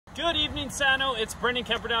Good evening, Sano. It's Brendan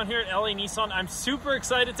Kemper down here at LA Nissan. I'm super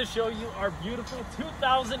excited to show you our beautiful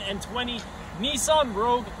 2020 Nissan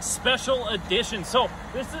Rogue Special Edition. So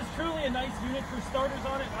this is truly a nice unit. For starters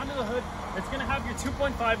on it, under the hood, it's going to have your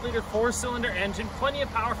 2.5 liter 4-cylinder engine, plenty of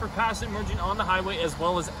power for passing and merging on the highway, as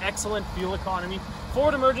well as excellent fuel economy.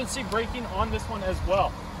 Forward emergency braking on this one as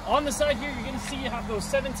well. On the side here, you're going to see you have those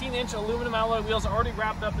 17-inch aluminum alloy wheels already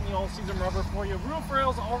wrapped up in the all-season rubber for you. Roof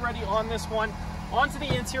rails already on this one. Onto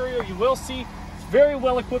the interior, you will see it's very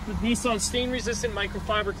well equipped with Nissan stain-resistant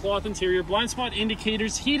microfiber cloth interior, blind spot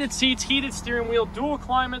indicators, heated seats, heated steering wheel, dual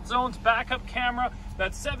climate zones, backup camera,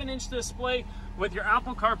 that 7-inch display with your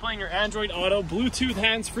Apple CarPlay and your Android Auto, Bluetooth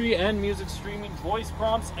hands-free and music streaming, voice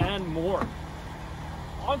prompts, and more.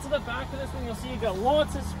 Onto the back of this one, you'll see you got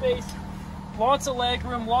lots of space, lots of leg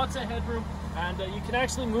room, lots of headroom, and you can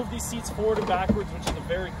actually move these seats forward and backwards, which is a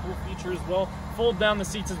very cool feature as well. Fold down the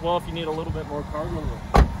seats as well if you need a little bit more cargo room.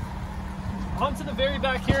 Onto the very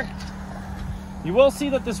back here, you will see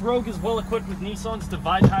that this Rogue is well equipped with Nissan's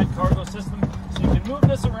Divide Hide cargo system, so you can move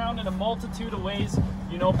this around in a multitude of ways,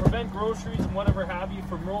 you know, prevent groceries and whatever have you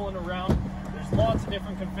from rolling around. There's lots of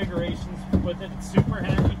different configurations with it. It's super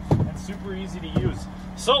handy and super easy to use.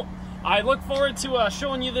 So I look forward to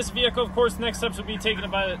showing you this vehicle. Of course, next steps will be taking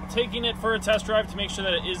it for a test drive to make sure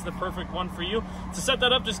that it is the perfect one for you. To set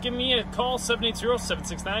that up, just give me a call,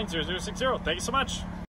 780-769-0060. Thank you so much.